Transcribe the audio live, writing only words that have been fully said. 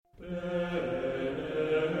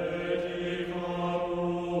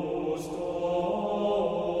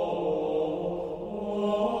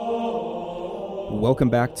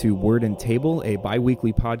Welcome back to Word and Table, a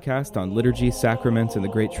bi-weekly podcast on liturgy, sacraments, and the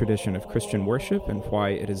great tradition of Christian worship and why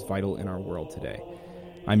it is vital in our world today.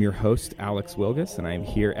 I'm your host, Alex Wilgus, and I am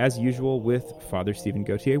here, as usual, with Father Stephen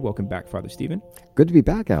Gautier. Welcome back, Father Stephen. Good to be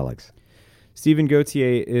back, Alex. Stephen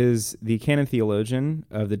Gautier is the canon theologian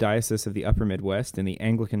of the Diocese of the Upper Midwest in the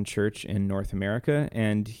Anglican Church in North America,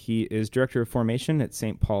 and he is director of formation at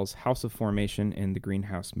St. Paul's House of Formation in the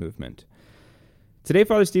Greenhouse Movement. Today,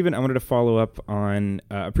 Father Stephen, I wanted to follow up on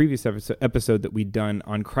a previous episode that we'd done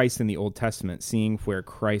on Christ in the Old Testament, seeing where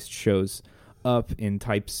Christ shows up in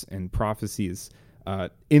types and prophecies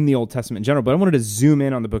in the Old Testament in general. But I wanted to zoom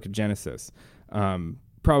in on the book of Genesis,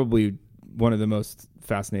 probably one of the most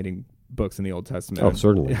fascinating books in the Old Testament. Oh,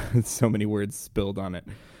 certainly. So many words spilled on it.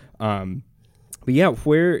 But yeah,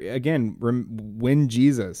 where, again, when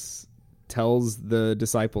Jesus tells the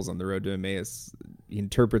disciples on the road to Emmaus, he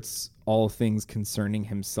interprets all things concerning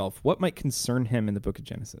himself. What might concern him in the book of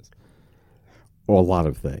Genesis? Well, a lot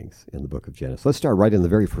of things in the book of Genesis. Let's start right in the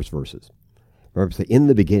very first verses. Remember, in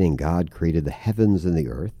the beginning, God created the heavens and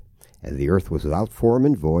the earth was without form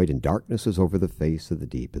and void, and darkness was over the face of the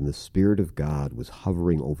deep, and the Spirit of God was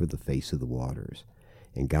hovering over the face of the waters.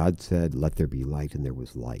 And God said, "Let there be light," and there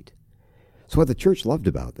was light. So what the church loved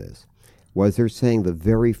about this was they're saying the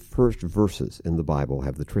very first verses in the Bible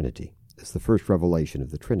have the Trinity. It's the first revelation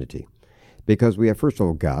of the Trinity. Because we have, first of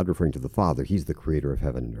all, God, referring to the Father. He's the creator of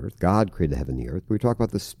heaven and earth. God created the heaven and the earth. But we talk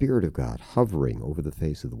about the Spirit of God hovering over the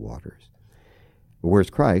face of the waters.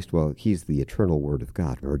 Where's Christ? Well, he's the eternal Word of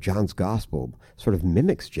God. Remember, John's Gospel sort of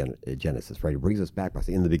mimics Genesis, right? It brings us back by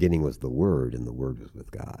saying, in the beginning was the Word, and the Word was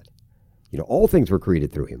with God. You know, all things were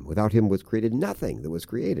created through him. Without him was created nothing that was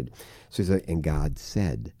created. So he said, and God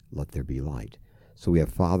said, "Let there be light." So we have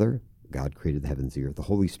Father, God created the heavens and the earth, the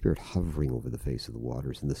Holy Spirit hovering over the face of the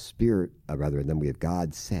waters, and the Spirit, and then we have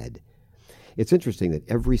God said. It's interesting that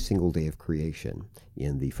every single day of creation,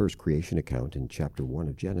 in the first creation account in chapter 1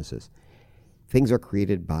 of Genesis, things are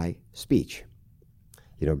created by speech.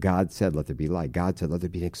 You know, God said, "Let there be light." God said, "Let there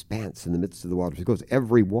be an expanse in the midst of the waters." It goes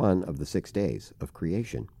every one of the 6 days of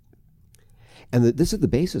creation. And this is the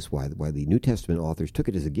basis why the New Testament authors took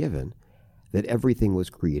it as a given that everything was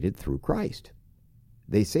created through Christ.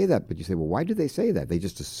 They say that, but you say, well, why do they say that? They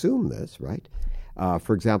just assume this, right?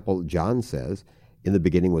 For example, John says, "In the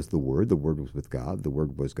beginning was the Word was with God, the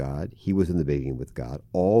Word was God, He was in the beginning with God.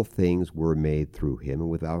 All things were made through Him, and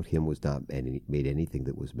without Him was not made anything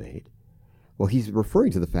that was made." Well, he's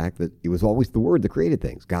referring to the fact that it was always the Word that created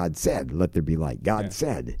things. God said, "Let there be light." God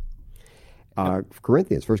said. 1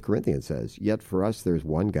 Corinthians says, "Yet for us there is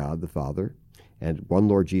one God, the Father, and one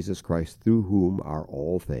Lord Jesus Christ, through whom are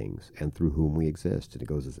all things, and through whom we exist." And it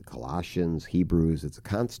goes as Colossians, Hebrews. It's a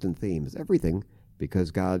constant theme. It's everything,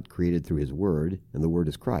 because God created through His Word, and the Word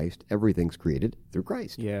is Christ. Everything's created through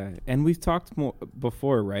Christ. Yeah, and we've talked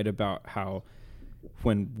before, right, about how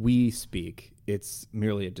when we speak, it's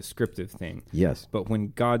merely a descriptive thing. Yes. But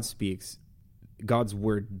when God speaks, God's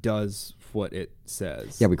Word does what it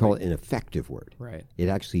says. Yeah, we call it an effective word. Right. It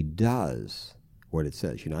actually does what it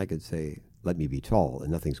says. You know, I could say, "Let me be tall,"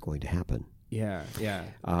 and nothing's going to happen. Yeah, yeah.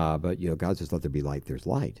 But, you know, God says, "Let there be light," there's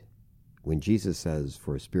light. When Jesus says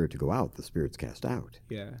for a spirit to go out, the spirit's cast out.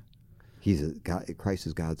 Yeah. Christ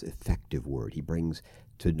is God's effective word. He brings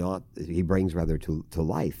to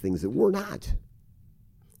life things that were not.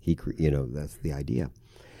 That's the idea.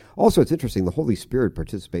 Also, it's interesting, the Holy Spirit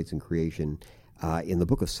participates in creation. In the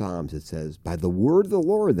book of Psalms, it says, "By the word of the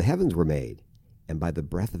Lord the heavens were made, and by the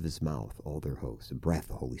breath of his mouth all their hosts." Breath,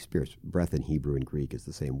 the Holy Spirit. Breath in Hebrew and Greek is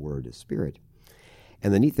the same word as spirit.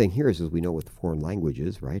 And the neat thing here is, as we know with foreign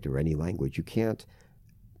languages, right, or any language,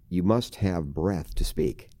 you must have breath to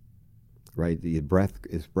speak, right? The breath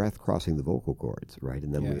is breath crossing the vocal cords, right?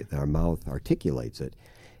 And then our mouth articulates it,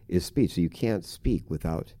 is speech. So you can't speak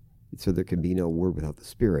so there can be no word without the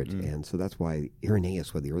Spirit. And so that's why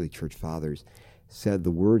Irenaeus, one of the early church fathers, said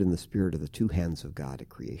the Word and the Spirit are the two hands of God at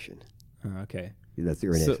creation. Okay. That's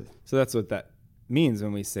Irenaeus. So that's what that means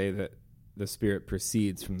when we say that the Spirit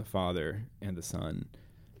proceeds from the Father and the Son.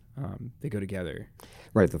 They go together.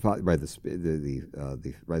 Right. They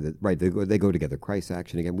go together. Christ's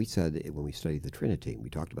action, again, we said when we studied the Trinity, we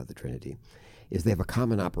talked about the Trinity, is they have a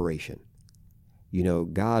common operation. You know,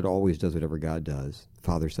 God always does whatever God does,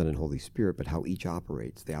 Father, Son, and Holy Spirit, but how each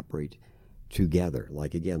operates, they operate together.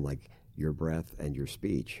 Like your breath and your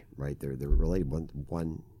speech, right? They're related.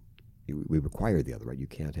 One, we require the other, right? You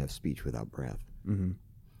can't have speech without breath. Mm-hmm.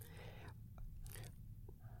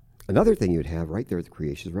 Another thing you'd have right there at the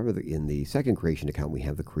creation, remember in the second creation account, we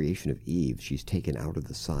have the creation of Eve. She's taken out of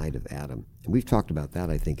the side of Adam. And we've talked about that,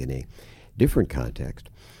 I think, in a different context.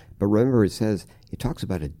 But remember, it talks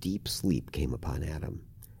about a deep sleep came upon Adam.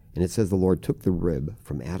 And it says the Lord took the rib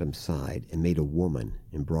from Adam's side and made a woman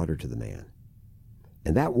and brought her to the man.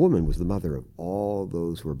 And that woman was the mother of all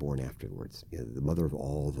those who were born afterwards, the mother of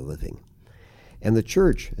all the living. And the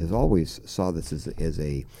church has always saw this as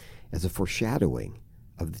a foreshadowing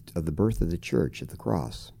of the birth of the church at the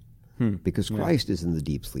cross. Because Christ is in the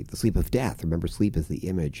deep sleep, the sleep of death. Remember, sleep is the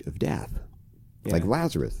image of death. It's like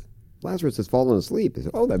Lazarus. Lazarus has fallen asleep. They say,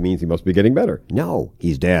 oh, that means he must be getting better. No,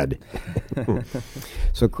 he's dead.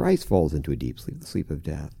 So Christ falls into a deep sleep, the sleep of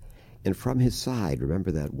death. And from his side, remember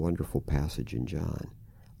that wonderful passage in John,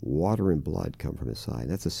 water and blood come from his side.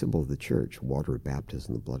 That's a symbol of the church, water of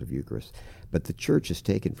baptism, the blood of Eucharist. But the church is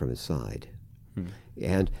taken from his side.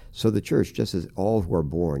 And so the church, just as all who are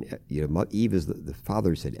born, Eve is the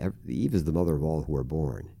father said, Eve is the mother of all who are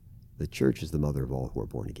born. The church is the mother of all who are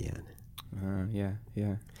born again. Oh.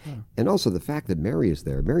 And also the fact that Mary is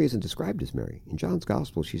there. Mary isn't described as Mary. In John's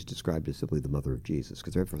Gospel, she's described as simply the mother of Jesus,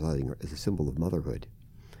 because they're emphasizing her as a symbol of motherhood.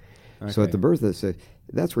 Okay. So at the birth of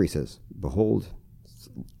that's where he says, behold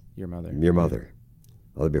your mother. Your mother.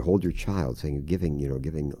 Oh, behold your child, saying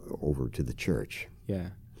giving over to the church.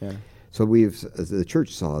 Yeah. So the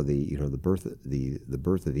church saw the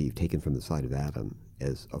birth of Eve taken from the side of Adam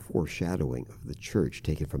as a foreshadowing of the church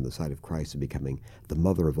taken from the side of Christ and becoming the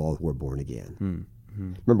mother of all who are born again.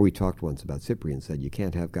 Remember, we talked once about Cyprian said, you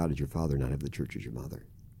can't have God as your father and not have the church as your mother.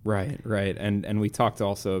 Right. And we talked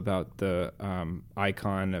also about the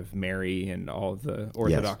icon of Mary and all of the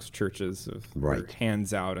Orthodox churches of her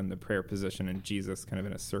hands out in the prayer position, and Jesus kind of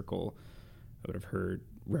in a circle, I would have heard,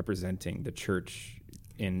 representing the church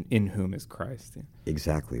in whom is Christ.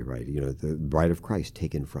 Exactly right. The bride of Christ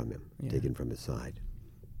taken from him, taken from his side.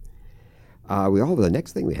 The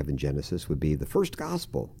next thing we have in Genesis would be the first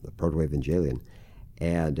gospel, the Proto-Evangelion,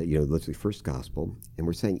 and literally first gospel. And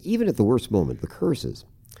we're saying even at the worst moment, the curses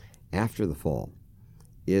after the fall,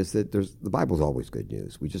 is that the Bible's always good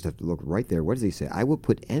news. We just have to look right there. What does he say? I will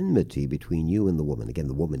put enmity between you and the woman. Again,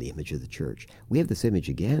 the woman, the image of the church. We have this image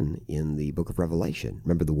again in the book of Revelation.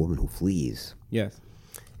 Remember the woman who flees? Yes.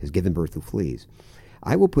 Has given birth who flees.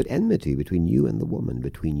 I will put enmity between you and the woman,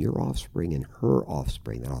 between your offspring and her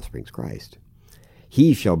offspring. That offspring's Christ.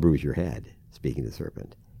 He shall bruise your head, speaking to the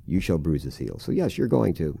serpent. You shall bruise his heel. So yes, you're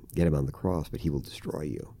going to get him on the cross, but he will destroy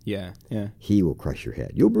you. Yeah. He will crush your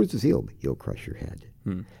head. You'll bruise his heel, but he'll crush your head.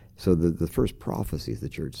 So the first prophecies the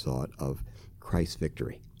church saw of Christ's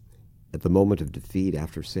victory at the moment of defeat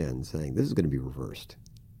after sin, saying this is going to be reversed.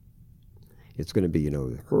 It's going to be,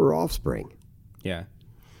 her offspring. Yeah.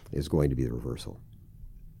 Is going to be the reversal.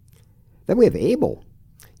 Then we have Abel.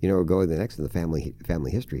 Going the next in the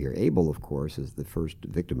family history here. Abel, of course, is the first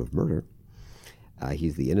victim of murder.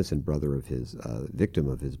 He's the innocent brother of his victim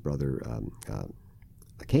of his brother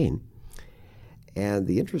Cain. And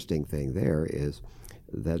the interesting thing there is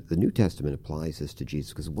that the New Testament applies this to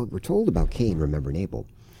Jesus, because what we're told about Cain, remember, and Abel,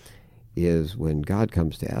 is when God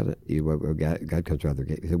comes to Adam. God comes to Adam.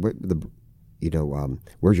 He said,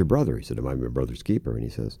 where's your brother? He said, I'm my brother's keeper. And he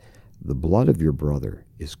says, the blood of your brother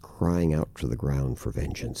is crying out to the ground for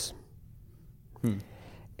vengeance.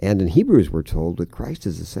 And in Hebrews, we're told that Christ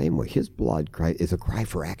is the same way. His blood is a cry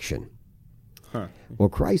for action. Well,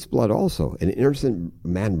 Christ's blood also, an innocent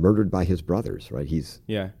man murdered by his brothers, right? He's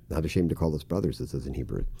not ashamed to call us brothers, it says in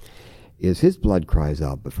Hebrews. Is his blood cries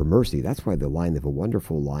out, but for mercy. That's why they have a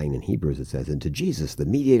wonderful line in Hebrews. It says, and to Jesus, the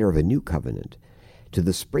mediator of a new covenant, to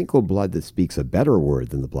the sprinkled blood that speaks a better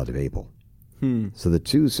word than the blood of Abel. So the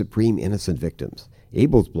two supreme innocent victims.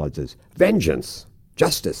 Abel's blood says, vengeance,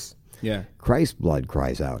 justice. Yeah. Christ's blood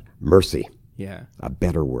cries out, mercy. Yeah. A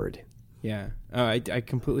better word. Yeah. I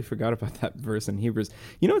completely forgot about that verse in Hebrews.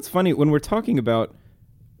 It's funny, when we're talking about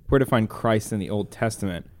where to find Christ in the Old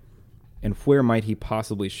Testament and where might he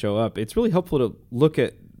possibly show up, it's really helpful to look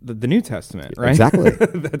at the New Testament, right? Exactly.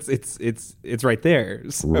 It's right there.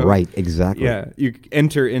 So, right, exactly. Yeah, you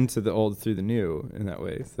enter into the old through the new in that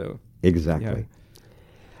way. So exactly. Yeah.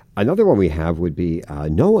 Another one we have would be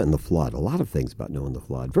Noah and the flood. A lot of things about Noah and the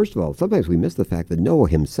flood. First of all, sometimes we miss the fact that Noah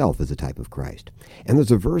himself is a type of Christ. And there's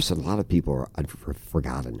a verse that a lot of people are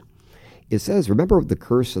forgotten. It says, remember the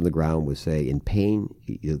curse on the ground was say, in pain,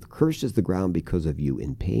 cursed is the ground because of you.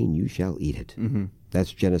 In pain you shall eat it.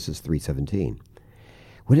 That's Genesis 3:17.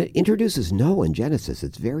 When it introduces Noah in Genesis,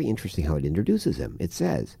 it's very interesting how it introduces him. It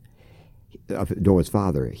says, Noah's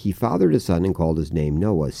father, he fathered a son and called his name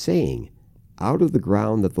Noah, saying, out of the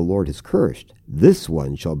ground that the Lord has cursed, this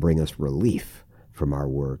one shall bring us relief from our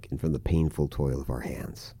work and from the painful toil of our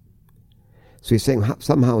hands. So he's saying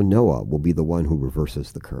somehow Noah will be the one who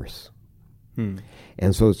reverses the curse.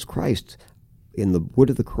 And so it's Christ in the wood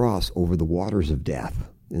of the cross over the waters of death.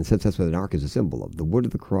 In a sense, that's what an ark is a symbol of. The wood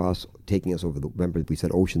of the cross taking us over the... Remember, we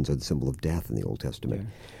said oceans are the symbol of death in the Old Testament.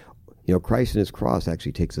 Yeah. You know, Christ and his cross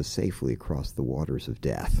actually takes us safely across the waters of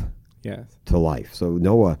death Yes. to life. So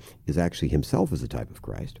Noah is actually himself as a type of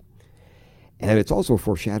Christ. And it's also a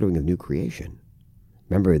foreshadowing of new creation.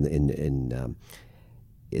 Remember, in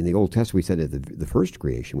the Old Testament, we said at the first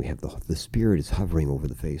creation, we have the Spirit is hovering over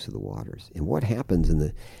the face of the waters. And what happens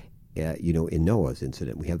in in Noah's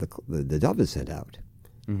incident? We have the dove is sent out.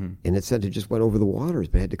 Mm-hmm. And it said it just went over the waters,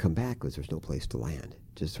 but had to come back because there's no place to land.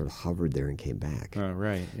 It just sort of hovered there and came back. Oh,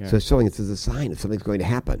 right. Yeah. So it's showing it's as a sign of something's going to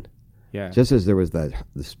happen. Yeah. Just as there was the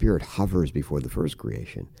Spirit hovers before the first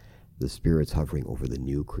creation, the Spirit's hovering over the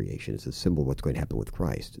new creation. It's a symbol of what's going to happen with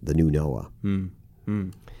Christ, the new Noah. Mm.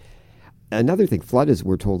 Mm. Another thing, flood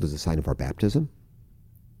we're told is a sign of our baptism.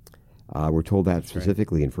 We're told that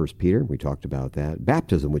specifically in 1 Peter. We talked about that.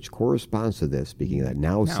 Baptism, which corresponds to this, speaking of that,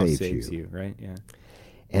 now saves you. Right? Yeah.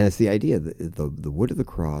 And it's the idea that the wood of the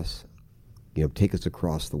cross, take us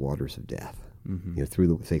across the waters of death,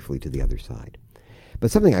 safely to the other side.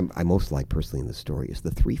 But something I most like personally in the story is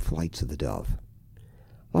the 3 flights of the dove.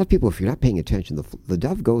 A lot of people, if you're not paying attention, the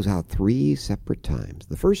dove goes out 3 separate times.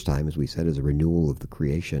 The first time, as we said, is a renewal of the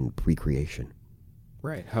creation, pre-creation.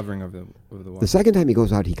 Right, hovering over the water. The second time he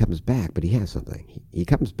goes out, he comes back, but he has something. He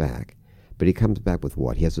comes back, but he comes back with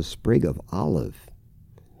what? He has a sprig of olive,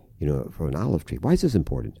 from an olive tree. Why is this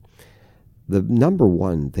important? The number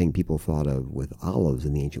one thing people thought of with olives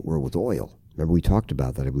in the ancient world was oil. Remember, we talked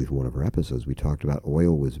about that, I believe, in one of our episodes. We talked about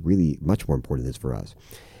oil was really much more important than this for us.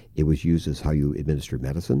 It was used as how you administered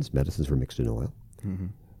medicines. Medicines were mixed in oil. Mm-hmm.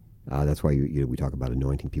 That's why we talk about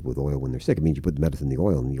anointing people with oil when they're sick. It means you put the medicine in the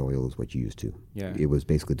oil, and the oil is what you use to. Yeah. It was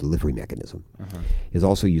basically a delivery mechanism. Uh-huh. It's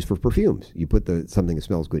also used for perfumes. You put something that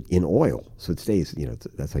smells good in oil, so it stays.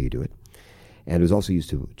 That's how you do it. And it was also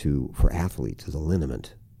used for athletes as a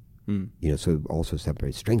liniment. Mm. So it also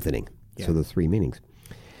separates strengthening. Yeah. So the 3 meanings.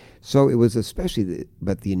 So it was especially,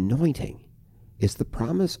 but the anointing is the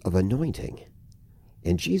promise of anointing.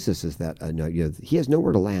 And Jesus is that, he has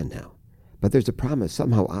nowhere to land now. But there's a promise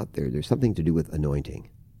somehow out there. There's something to do with anointing.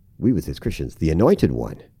 We, as Christians, the anointed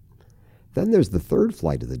one. Then there's the 3rd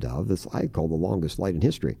flight of the dove. This I call the longest flight in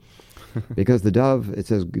history. Because the dove, it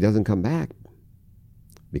says, doesn't come back.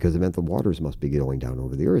 Because it meant the waters must be going down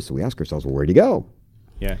over the earth. So we ask ourselves, well, where'd he go?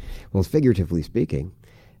 Yeah. Well, figuratively speaking,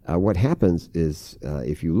 what happens is,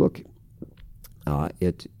 if you look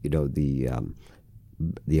at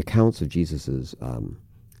the accounts of Jesus's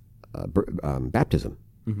baptism.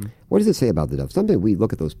 Mm-hmm. What does it say about the dove? Sometimes we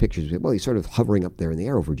look at those pictures and say, well, he's sort of hovering up there in the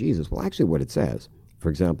air over Jesus. Well, actually what it says, for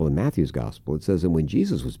example, in Matthew's Gospel, it says, and when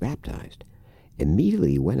Jesus was baptized,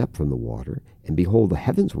 immediately he went up from the water, and behold, the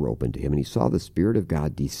heavens were opened to him, and he saw the Spirit of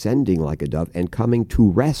God descending like a dove and coming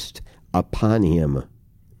to rest upon him.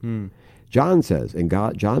 Hmm. John says, and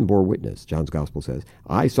John bore witness, John's Gospel says,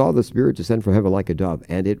 I saw the Spirit descend from heaven like a dove,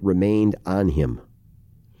 and it remained on him.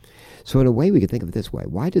 So in a way, we could think of it this way.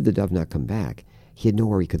 Why did the dove not come back? He had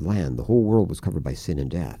nowhere he could land. The whole world was covered by sin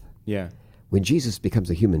and death. Yeah. When Jesus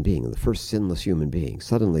becomes a human being, the first sinless human being,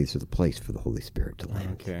 suddenly there's a place for the Holy Spirit to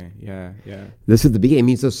land. Okay, yeah. This is the beginning. It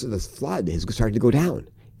means this flood has started to go down.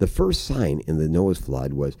 The first sign in the Noah's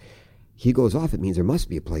flood was he goes off. It means there must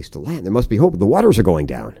be a place to land. There must be hope. The waters are going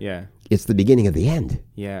down. Yeah. It's the beginning of the end.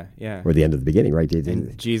 Yeah. Or the end of the beginning, right?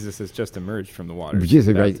 And Jesus has just emerged from the waters.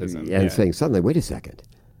 Jesus, right? And saying suddenly, wait a second.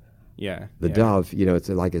 Yeah. The dove, it's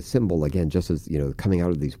like a symbol, again, just as, coming out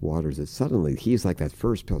of these waters, that suddenly he's like that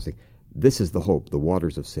first pill saying, this is the hope. The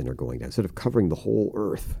waters of sin are going down. Instead of covering the whole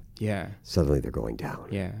earth, suddenly they're going down.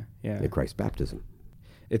 Yeah. In Christ's baptism.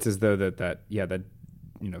 It's as though that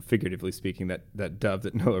figuratively speaking, that dove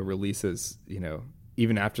that Noah releases,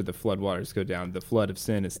 even after the flood waters go down, the flood of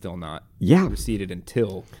sin is still not receded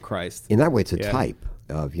until Christ. In that way, it's a type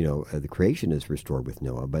of, the creation is restored with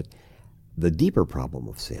Noah, but the deeper problem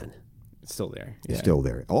of sin, it's still there. It's still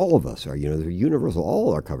there. All of us are, they're universal.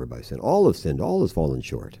 All are covered by sin. All have sinned. All has fallen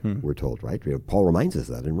short, we're told, right? Paul reminds us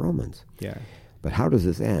that in Romans. Yeah. But how does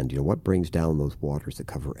this end? What brings down those waters that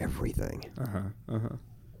cover everything?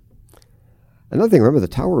 Another thing, remember, the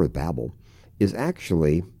Tower of Babel is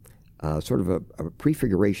actually sort of a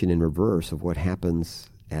prefiguration in reverse of what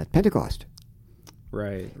happens at Pentecost.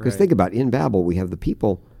 Right. Because think about it, in Babel, we have the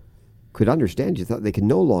people could understand each other. They can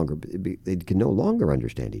no longer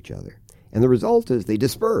understand each other. And the result is they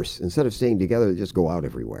disperse. Instead of staying together, they just go out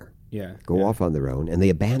everywhere. Go off on their own, and they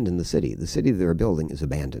abandon the city. The city they're building is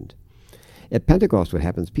abandoned. At Pentecost, what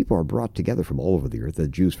happens, people are brought together from all over the earth, the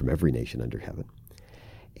Jews from every nation under heaven.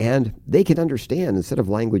 And they can understand, instead of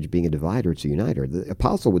language being a divider, it's a uniter. The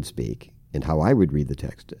apostle would speak, and how I would read the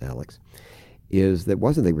text, Alex, is that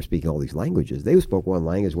wasn't they were speaking all these languages. They spoke one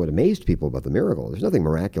language. What amazed people about the miracle, there's nothing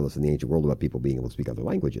miraculous in the ancient world about people being able to speak other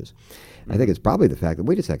languages. I think it's probably the fact that,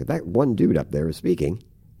 wait a second, that one dude up there is speaking,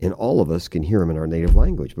 and all of us can hear him in our native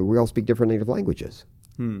language, but we all speak different native languages.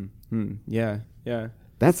 Yeah.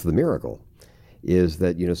 That's the miracle, is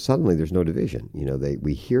that, suddenly there's no division.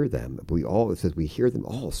 We hear them. It says we hear them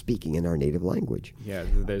all speaking in our native language. Yeah,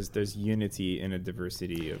 there's unity in a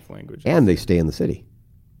diversity of languages. And they stay in the city.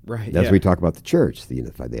 Right. That's what we talk about the church, the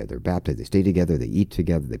unified. They're baptized, they stay together, they eat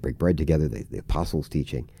together, they break bread together, the apostles'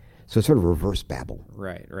 teaching. So it's sort of reverse Babel.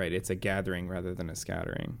 Right. It's a gathering rather than a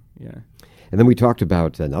scattering. Yeah. And then we talked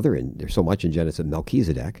about there's so much in Genesis,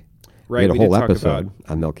 Melchizedek. Right. We had a whole episode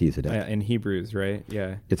on Melchizedek. In Hebrews, right?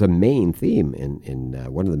 Yeah. It's a main theme, in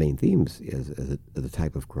one of the main themes is the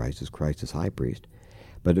type of Christ, is Christ as high priest.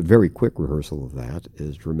 But a very quick rehearsal of that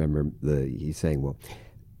is to remember he's saying, well,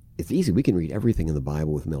 it's easy. We can read everything in the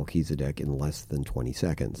Bible with Melchizedek in less than 20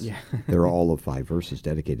 seconds. Yeah. There are all of 5 verses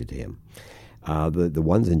dedicated to him. The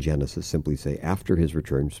ones in Genesis simply say, after his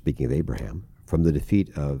return, speaking of Abraham, from the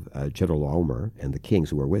defeat of Chedorlaomer and the kings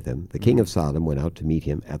who were with him, the king of Sodom went out to meet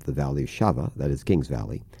him at the valley of Shaveh, that is King's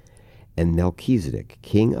Valley, and Melchizedek,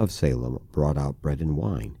 king of Salem, brought out bread and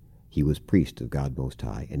wine. He was priest of God Most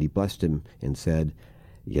High, and he blessed him and said,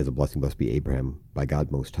 he has a blessing, blessed be Abraham, by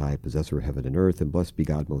God Most High, possessor of heaven and earth, and blessed be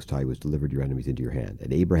God Most High, who has delivered your enemies into your hand.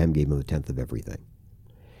 And Abraham gave him a tenth of everything.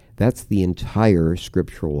 That's the entire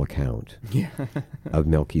scriptural account of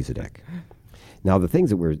Melchizedek. Now, the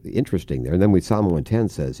things that were interesting there, and then Psalm 110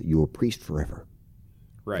 says, you are priest forever,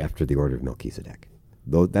 right, after the order of Melchizedek.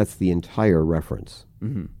 Though that's the entire reference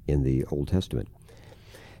in the Old Testament.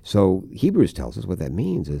 So Hebrews tells us what that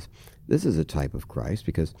means is this is a type of Christ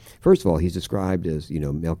because, first of all, he's described as,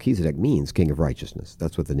 Melchizedek means king of righteousness.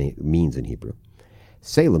 That's what the name means in Hebrew.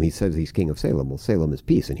 Salem, he says he's king of Salem. Well, Salem is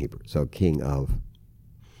peace in Hebrew, so king of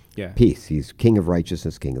peace. He's king of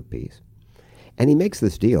righteousness, king of peace. And he makes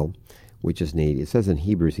this deal, which is neat. It says in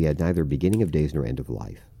Hebrews, he had neither beginning of days nor end of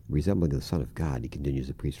life. Resembling the Son of God, he continues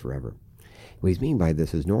a priest forever. What he's mean by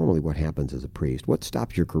this is normally what happens as a priest. What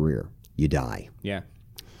stops your career? You die. Yeah.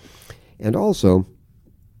 And also,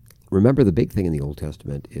 remember the big thing in the Old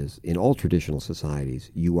Testament is in all traditional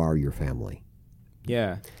societies, you are your family.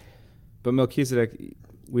 Yeah. But Melchizedek,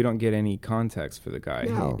 we don't get any context for the guy.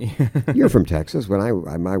 No. You're from Texas.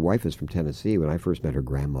 My wife is from Tennessee. When I first met her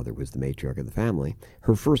grandmother, was the matriarch of the family.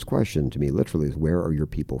 Her first question to me literally is, where are your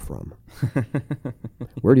people from?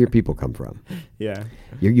 Where do your people come from? Yeah.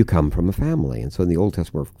 You come from a family. And so in the Old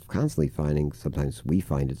Testament, we're constantly finding, sometimes we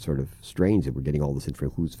find it sort of strange that we're getting all this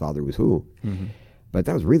information, whose father was who. Mm-hmm. But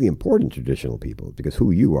that was really important to traditional people, because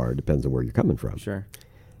who you are depends on where you're coming from. Sure.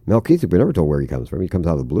 Melchizedek, we're never told where he comes from. He comes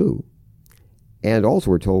out of the blue. And also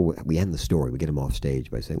we're told, we end the story, we get him off stage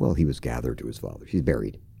by saying, well, he was gathered to his father. He's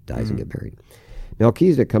buried, dies and get buried.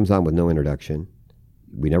 Melchizedek comes on with no introduction.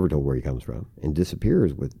 We never told where he comes from, and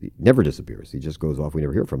never disappears. He just goes off. We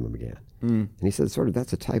never hear from him again. And he says, sort of,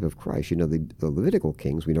 that's a type of Christ. The Levitical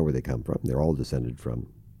kings, we know where they come from. They're all descended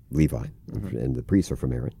from Levi, and the priests are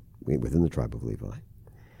from Aaron, within the tribe of Levi.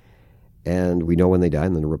 And we know when they die,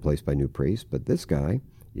 and then they're replaced by new priests. But this guy,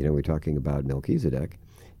 we're talking about Melchizedek,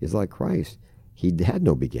 is like Christ. He had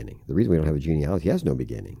no beginning. The reason we don't have a genealogy, he has no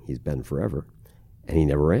beginning. He's been forever, and he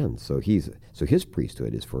never ends. So his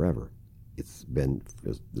priesthood is forever.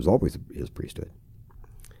 There's always his priesthood.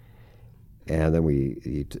 And then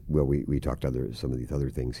we talked some of these other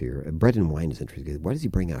things here. Bread and wine is interesting. What does he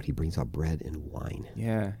bring out? He brings out bread and wine.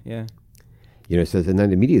 Yeah. It says, and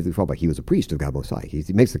then immediately we fall back. He was a priest of God Most High. He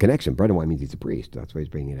makes the connection. Bread and wine means he's a priest. That's why he's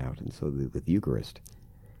bringing it out. And so with the Eucharist.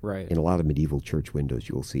 Right. In a lot of medieval church windows,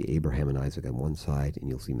 you will see Abraham and Isaac on one side, and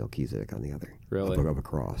you'll see Melchizedek on the other. Really? Of a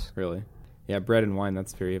cross. Really? Yeah, bread and wine,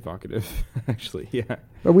 that's very evocative, actually, yeah.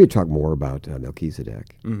 But we'd talk more about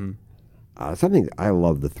Melchizedek. Mm-hmm. Something, I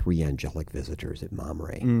love the 3 angelic visitors at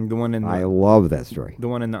Mamre. I love that story. The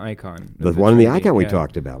one in the icon. The one in the icon we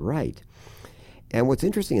talked about, right. And what's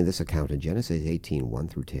interesting in this account in Genesis 18, 1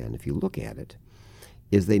 through 10, if you look at it,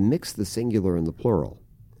 is they mix the singular and the plural.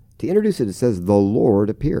 To introduce it, it says, the Lord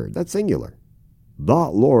appeared. That's singular. The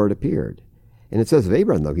Lord appeared. And it says of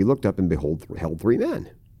Abraham, though, he looked up and beheld 3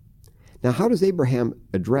 men. Now, how does Abraham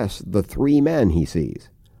address the 3 men he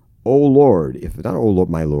sees? O Lord, if not, O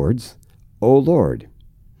Lord, my lords, O Lord.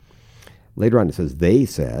 Later on it says, they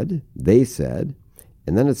said,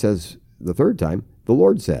 and then it says the third time, the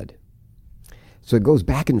Lord said. So it goes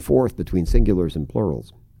back and forth between singulars and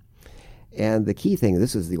plurals. And the key thing,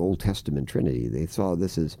 this is the Old Testament Trinity. They saw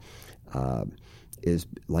this as is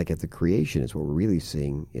like at the creation, it's what we're really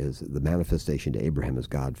seeing is the manifestation to Abraham as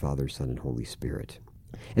God, Father, Son, and Holy Spirit.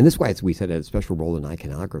 And this is why we said it had a special role in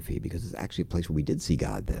iconography, because it's actually a place where we did see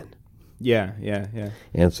God then. Yeah.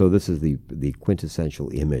 And so this is the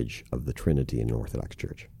quintessential image of the Trinity in the Orthodox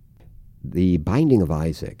Church. The binding of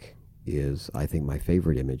Isaac is, I think, my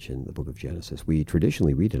favorite image in the book of Genesis. We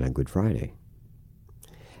traditionally read it on Good Friday.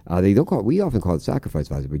 We often call it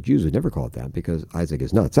sacrifice of Isaac, but Jews would never call it that because Isaac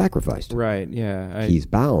is not sacrificed. Right, yeah. He's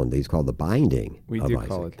bound. He's called the binding of Isaac. We do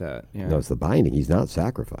call it that, yeah. No, it's the binding. He's not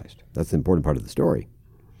sacrificed. That's the important part of the story.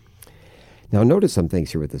 Now, notice some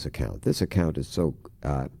things here with this account. This account is so...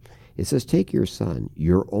 it says, take your son,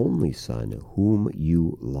 your only son, whom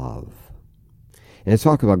you love. And it's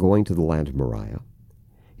talking about going to the land of Moriah.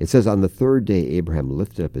 It says, on the third day, Abraham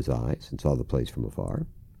lifted up his eyes and saw the place from afar.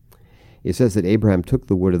 It says that Abraham took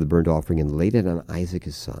the wood of the burnt offering and laid it on Isaac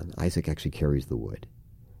his son. Isaac actually carries the wood.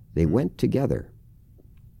 They went together.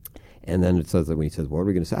 And then it says that when he says, what are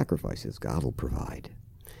we going to sacrifice? He says, God will provide.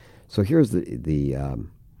 So here's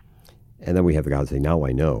and then we have the God saying, now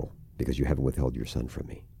I know, because you haven't withheld your son from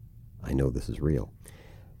me. I know this is real.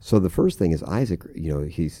 So the first thing is Isaac,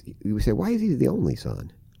 we say, why is he the only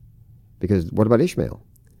son? Because what about Ishmael?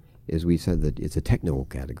 Is we said that it's a technical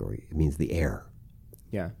category. It means the heir.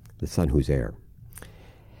 Yeah. The son who's heir.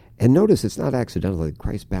 And notice it's not accidental. Like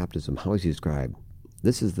Christ's baptism, how is he described?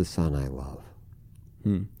 This is the son I love.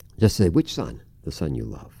 Just say, which son? The son you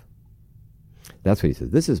love. That's what he says.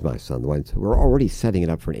 This is my son. The one. We're already setting it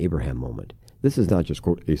up for an Abraham moment. This is not just,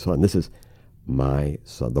 quote, a son. This is my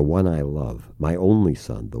son, the one I love, my only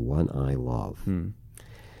son, the one I love.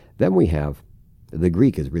 Then we have, the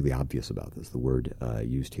Greek is really obvious about this, the word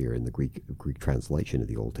used here in the Greek translation of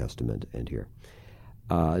the Old Testament and here.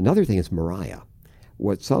 Another thing is Moriah.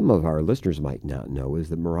 What some of our listeners might not know is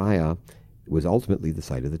that Moriah was ultimately the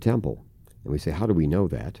site of the temple. And we say, how do we know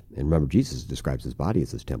that? And remember, Jesus describes his body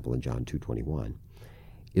as his temple in John 2:21.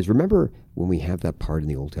 Remember when we have that part in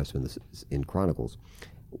the Old Testament in Chronicles,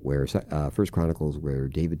 where First Chronicles, where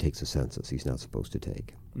David takes a census he's not supposed to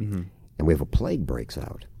take. And we have a plague breaks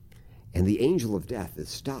out. And the angel of death is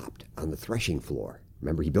stopped on the threshing floor.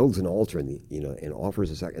 Remember, he builds an altar and offers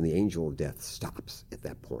a sacrifice, and the angel of death stops at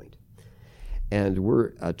that point. And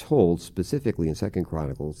we're told specifically in 2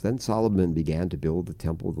 Chronicles, then Solomon began to build the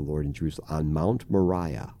temple of the Lord in Jerusalem on Mount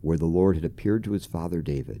Moriah, where the Lord had appeared to his father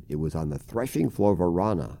David. It was on the threshing floor of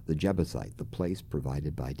Araunah, the Jebusite, the place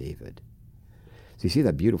provided by David. So you see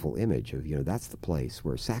that beautiful image of, that's the place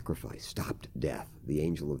where sacrifice stopped death. The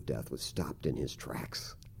angel of death was stopped in his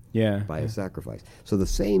tracks. By a sacrifice. So the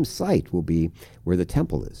same site will be where the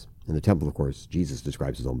temple is. And the temple, of course, Jesus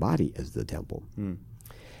describes his own body as the temple.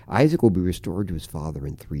 Isaac will be restored to his father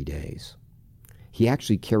in 3 days. He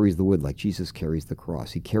actually carries the wood like Jesus carries the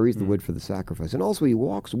cross. He carries the wood for the sacrifice. And also he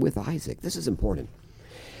walks with Isaac. This is important.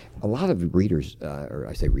 A lot of readers, or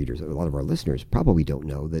I say readers, a lot of our listeners probably don't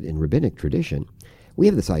know that in rabbinic tradition, we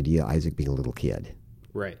have this idea of Isaac being a little kid.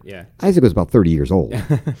 Right, yeah. Isaac was about 30 years old.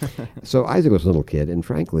 So Isaac was a little kid, and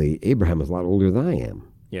frankly, Abraham was a lot older than I am.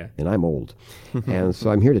 Yeah. And I'm old. And so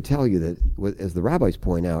I'm here to tell you that, as the rabbis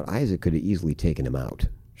point out, Isaac could have easily taken him out.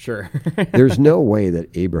 Sure. There's no way that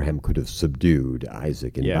Abraham could have subdued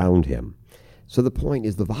Isaac and bound him. So the point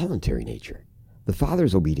is the voluntary nature. The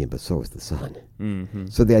Father's obedient, but so is the Son.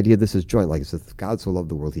 So the idea this is joint. Like it says, God so loved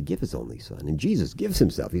the world, he gave his only Son. And Jesus gives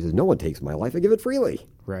himself. He says, no one takes my life, I give it freely.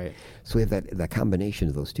 Right. So we have that combination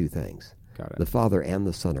of those two things. Got it. The Father and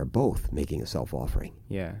the Son are both making a self-offering.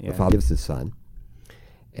 Yeah. The Father gives his Son,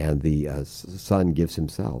 and the Son gives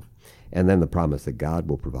himself. And then the promise that God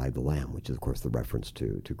will provide the Lamb, which is, of course, the reference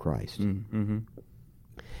to Christ. And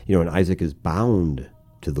Isaac is bound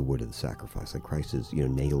to the wood of the sacrifice, like Christ is,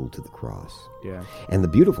 nailed to the cross. Yeah. And the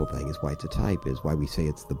beautiful thing is why it's a type, is why we say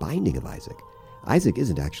it's the binding of Isaac. Isaac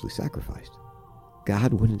isn't actually sacrificed.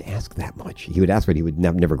 God wouldn't ask that much. He would ask, but he would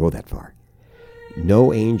never go that far.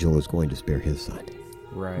 No angel is going to spare his son.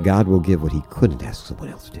 Right. God will give what he couldn't ask someone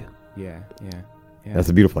else to. Yeah. That's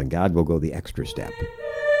the beautiful thing. God will go the extra step.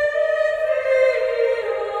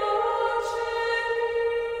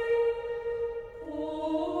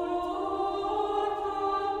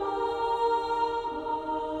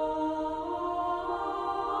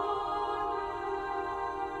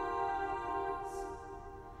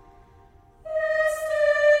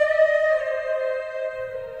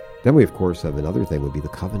 Then we, of course, have another thing would be the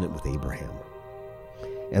covenant with Abraham.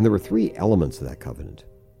 And there were 3 elements of that covenant.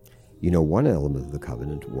 One element of the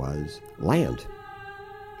covenant was land.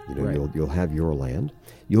 Right. You'll have your land.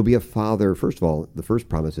 You'll be a father. First of all, the first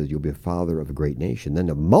promise is you'll be a father of a great nation, then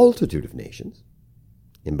a multitude of nations.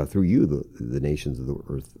 And but through you, the nations of the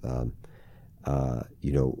earth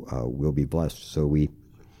will be blessed. So we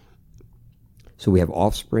have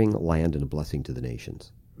offspring, land, and a blessing to the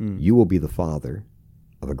nations. You will be the father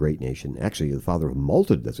of a great nation. Actually, the father of a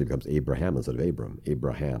multitude. That's why it becomes Abraham instead of Abram.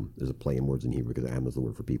 Abraham. There's a play in words in Hebrew because Am is the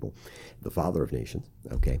word for people. The father of nations.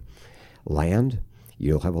 Okay. Land.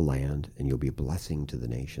 You'll have a land, and you'll be a blessing to the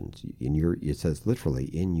nations. It says literally,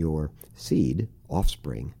 in your seed,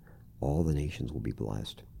 offspring, all the nations will be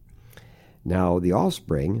blessed. Now, the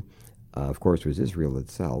offspring, of course, was Israel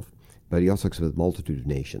itself, but he also looks at a multitude of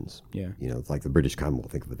nations. Yeah. It's like the British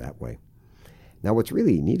Commonwealth. Think of it that way. Now, what's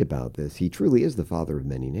really neat about this, he truly is the father of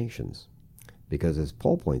many nations, because as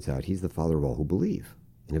Paul points out, he's the father of all who believe,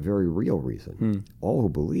 in a very real reason. All who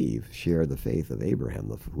believe share the faith of Abraham,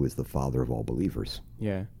 who is the father of all believers.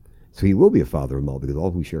 Yeah. So he will be a father of them all, because all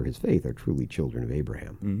who share his faith are truly children of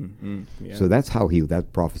Abraham. Yeah. So that's how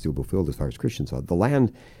that prophecy will be fulfilled as far as Christians are. The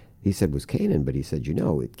land, he said, was Canaan, but he said,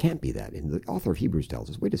 it can't be that. And the author of Hebrews tells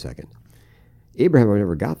us, wait a second, Abraham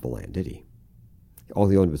never got the land, did he? All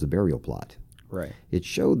he owned was a burial plot. Right. It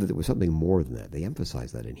showed that there was something more than that. They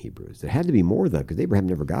emphasized that in Hebrews. There had to be more than that, because Abraham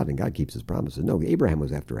never got it, and God keeps his promises. No, Abraham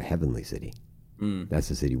was after a heavenly city. That's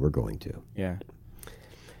the city we're going to. Yeah.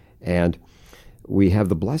 And we have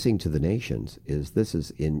the blessing to the nations. This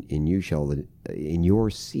is in your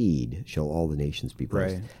seed shall all the nations be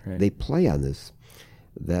blessed. Right. They play on this,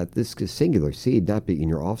 that this is singular seed, not be in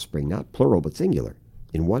your offspring, not plural, but singular,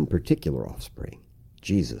 in one particular offspring.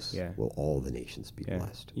 Jesus will all the nations be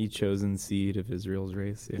blessed. Ye chosen seed of Israel's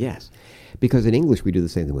race. Yeah. Yes. Because in English we do the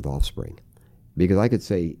same thing with offspring. Because I could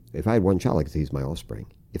say, if I had one child, I could say he's my offspring.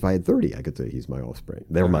 If I had 30, I could say he's my offspring.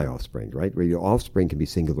 They're my offspring, right? Where your offspring can be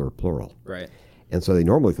singular or plural. Right. And so they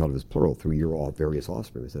normally thought of it as plural through your various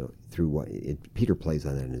offspring. So through Peter plays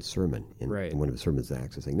on that in his sermon. In one of his sermons,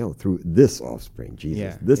 Acts, is saying, no, through this offspring,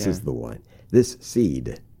 Jesus, this is the one. This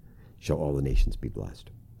seed shall all the nations be blessed.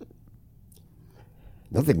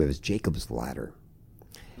 Another thing was Jacob's ladder.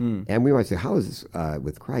 And we might say, how is this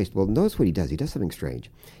with Christ? Well, notice what he does. He does something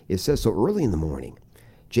strange. It says, so early in the morning,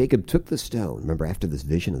 Jacob took the stone. Remember, after this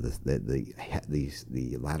vision of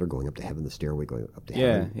the ladder going up to heaven, the stairway going up to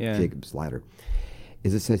heaven, Jacob's ladder,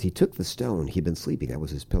 it says he took the stone. He'd been sleeping. That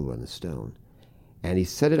was his pillow on the stone. And he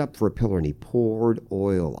set it up for a pillar, and he poured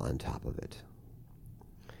oil on top of it.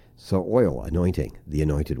 So oil, anointing, the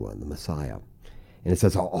anointed one, the Messiah. And it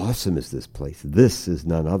says, how awesome is this place? This is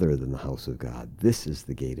none other than the house of God. This is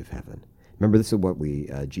the gate of heaven. Remember, this is what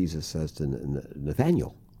Jesus says to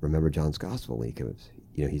Nathanael. Remember John's gospel when he comes.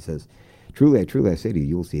 He says, truly, I say to you,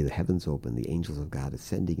 you will see the heavens open, the angels of God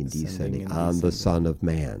ascending and descending on the Son of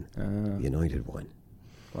Man, the anointed one.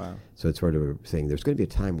 Wow. So it's sort of saying there's going to be a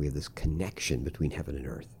time we have this connection between heaven and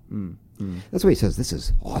earth. That's why he says, this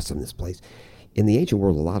is awesome, this place. In the ancient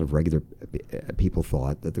world, a lot of regular people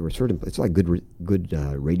thought that there were certain, it's like good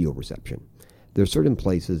radio reception. There are certain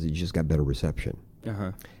places that you just got better reception.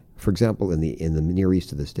 For example, in the Near East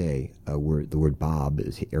to this day, the word Bab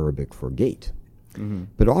is Arabic for gate.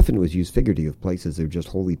 But often it was used figuratively of places that were just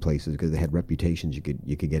holy places because they had reputations you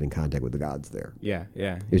could get in contact with the gods there. Yeah.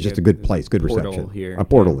 It was just a good place, good reception. Here. A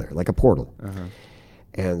portal there, like a portal.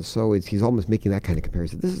 And so he's almost making that kind of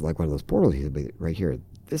comparison. This is like one of those portals right here.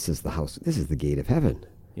 This is the house. This is the gate of heaven.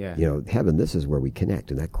 Yeah. Heaven, this is where we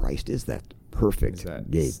connect, and that Christ is that perfect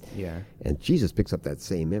gate. Yeah. And Jesus picks up that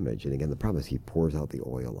same image, and again, the promise, he pours out the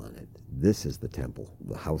oil on it. This is the temple,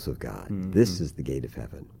 the house of God. This is the gate of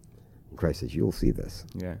heaven. And Christ says, you'll see this.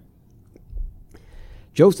 Yeah.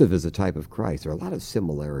 Joseph is a type of Christ. There are a lot of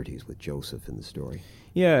similarities with Joseph in the story.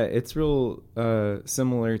 Yeah, it's real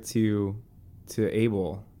similar to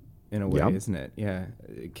Abel in a way, isn't it? Yeah,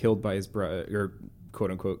 killed by his brother, or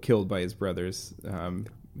quote unquote killed by his brothers.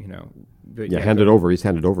 Handed over. He's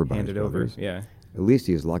handed over by his brothers. Yeah. At least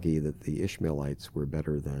he's lucky that the Ishmaelites were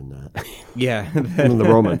better than than the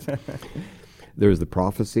Romans. There's the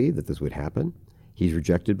prophecy that this would happen. He's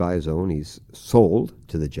rejected by his own. He's sold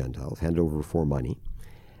to the Gentiles, handed over for money.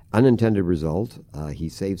 Unintended result, he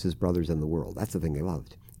saves his brothers and the world. That's the thing they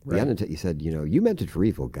loved. Right. He said, you meant it for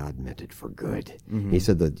evil. God meant it for good. He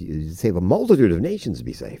said that you save a multitude of nations to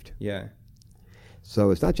be saved. Yeah.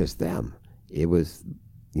 So it's not just them. It was,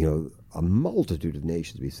 a multitude of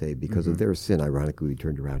nations to be saved because of their sin. Ironically, we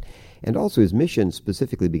turned around. And also his mission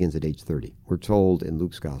specifically begins at age 30. We're told in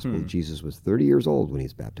Luke's gospel Jesus was 30 years old when he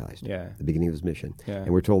was baptized. Yeah. The beginning of his mission. Yeah. And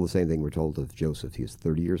we're told the same thing. We're told of Joseph. He was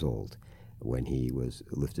 30 years old when he was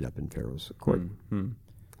lifted up in Pharaoh's court.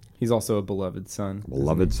 He's also a beloved son.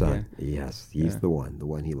 Beloved son. Yeah. Yes, he's the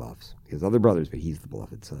one he loves. He has other brothers, but he's the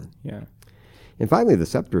beloved son. Yeah. And finally, the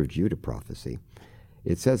scepter of Judah prophecy.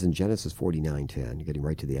 It says in Genesis 49:10, getting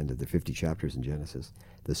right to the end of the 50 chapters in Genesis,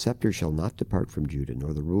 "The scepter shall not depart from Judah,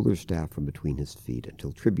 nor the ruler's staff from between his feet,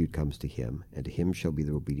 until tribute comes to him, and to him shall be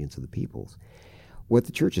the obedience of the peoples." What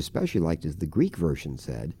the church especially liked is the Greek version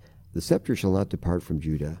said, "The scepter shall not depart from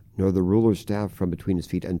Judah, nor the ruler's staff from between his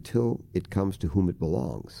feet, until it comes to whom it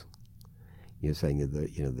belongs." Saying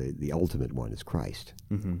that the ultimate one is Christ.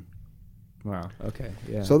 Mm-hmm. Wow. Okay.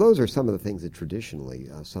 Yeah. So those are some of the things that traditionally,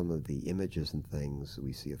 some of the images and things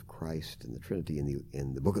we see of Christ and the Trinity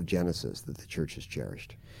in the book of Genesis that the church has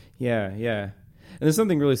cherished. Yeah. Yeah. And there's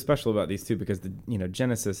something really special about these two because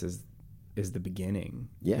Genesis is the beginning.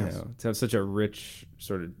 Yes. To have such a rich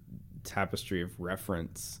sort of tapestry of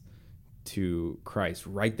reference to Christ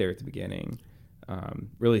right there at the beginning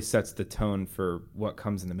really sets the tone for what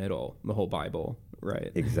comes in the middle, the whole Bible,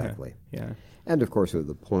 right? Exactly. Yeah. And of course,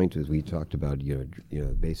 the point as we talked about,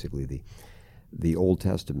 basically the Old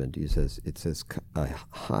Testament, it says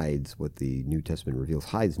hides what the New Testament reveals.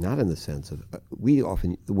 Hides not in the sense of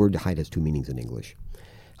the word hide has two meanings in English.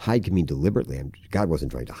 Hide can mean deliberately. God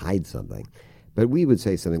wasn't trying to hide something, but we would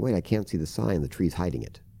say something. Wait, I can't see the sign. The tree's hiding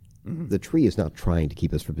it. Mm-hmm. The tree is not trying to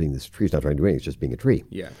keep us from seeing this. The tree's not trying to do anything. It's just being a tree.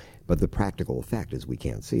 Yeah. But the practical effect is we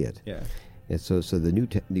can't see it. Yeah. And so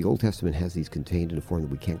the Old Testament has these contained in a form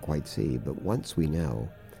that we can't quite see, but once we know,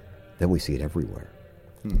 then we see it everywhere.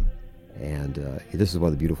 And this is one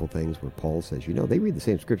of the beautiful things where Paul says, they read the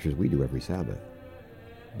same scriptures we do every Sabbath.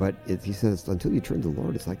 But he says, until you turn to the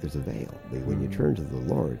Lord, it's like there's a veil. When you turn to the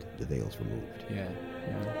Lord, the veil's removed. Yeah.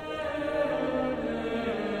 Yeah.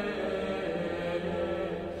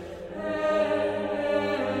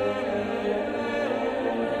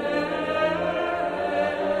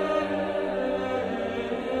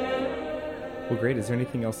 Well, great. Is there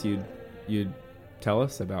anything else you'd tell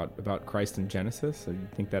us about Christ in Genesis? Or do you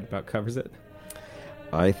think that about covers it?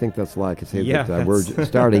 I think that's all I could say. That we're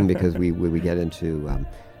starting because we get into.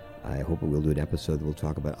 I hope we'll do an episode that we'll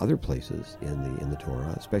talk about other places in the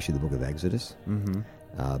Torah, especially the book of Exodus,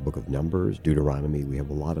 book of Numbers, Deuteronomy. We have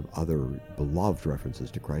a lot of other beloved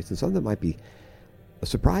references to Christ, and some that might be a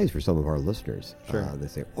surprise for some of our listeners. Sure. They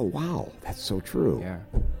say, "Oh, wow, that's so true." Yeah,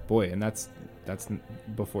 boy, and that's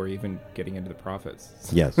before even getting into the prophets.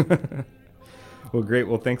 Yes. Well, great.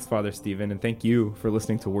 Well, thanks, Father Stephen, and thank you for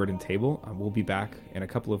listening to Word and Table. We'll be back in a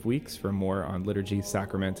couple of weeks for more on liturgy,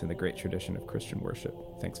 sacrament, and the great tradition of Christian worship.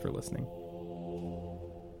 Thanks for listening.